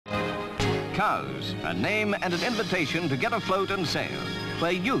Cowes, a name and an invitation to get afloat and sail,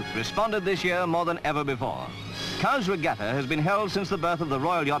 where youth responded this year more than ever before. Cowes Regatta has been held since the birth of the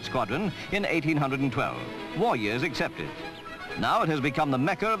Royal Yacht Squadron in 1812, war years excepted. Now it has become the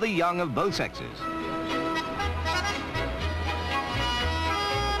mecca of the young of both sexes.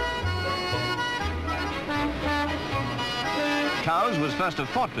 Cowes was first a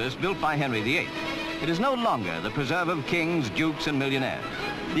fortress built by Henry VIII. It is no longer the preserve of kings, dukes and millionaires.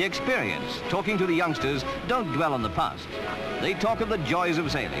 The experience, talking to the youngsters, don't dwell on the past. They talk of the joys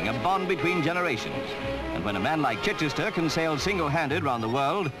of sailing, a bond between generations. And when a man like Chichester can sail single-handed round the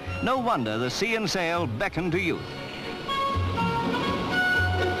world, no wonder the sea and sail beckon to youth.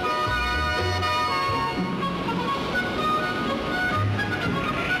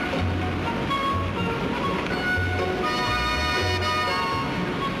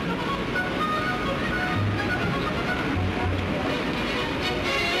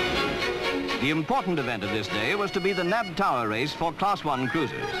 The important event of this day was to be the Nab Tower race for Class 1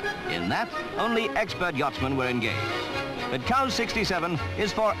 cruisers. In that, only expert yachtsmen were engaged. But Cowes 67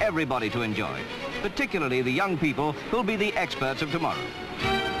 is for everybody to enjoy, particularly the young people who'll be the experts of tomorrow.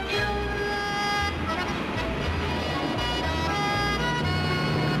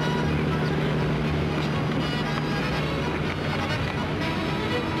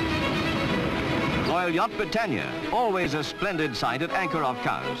 Royal Yacht Britannia, always a splendid sight at anchor off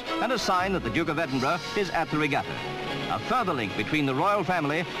Cowes, and a sign that the Duke of Edinburgh is at the Regatta. A further link between the royal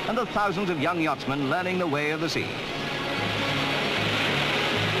family and the thousands of young yachtsmen learning the way of the sea.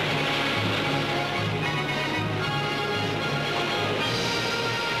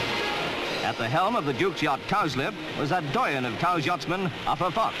 At the helm of the Duke's yacht Coweslip was that doyen of Cowes yachtsmen,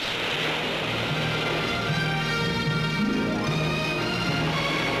 Uffa Fox.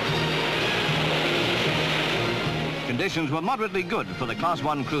 Conditions were moderately good for the Class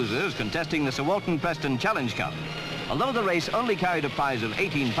 1 cruisers contesting the Sir Walton Preston Challenge Cup. Although the race only carried a prize of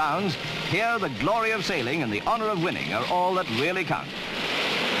 £18, here the glory of sailing and the honour of winning are all that really count.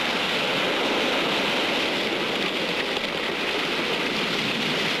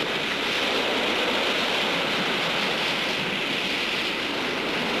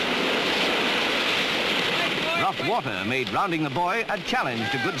 Rough water made rounding the buoy a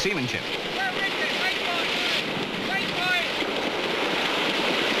challenge to good seamanship.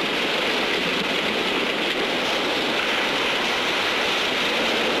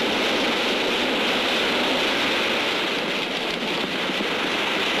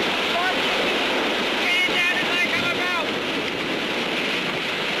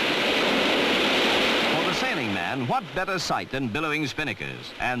 And what better sight than billowing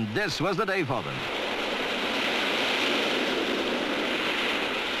spinnakers? And this was the day for them.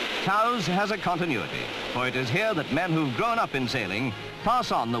 Cowes has a continuity, for it is here that men who've grown up in sailing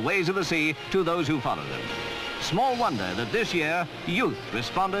pass on the ways of the sea to those who follow them. Small wonder that this year, youth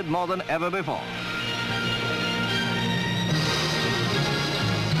responded more than ever before.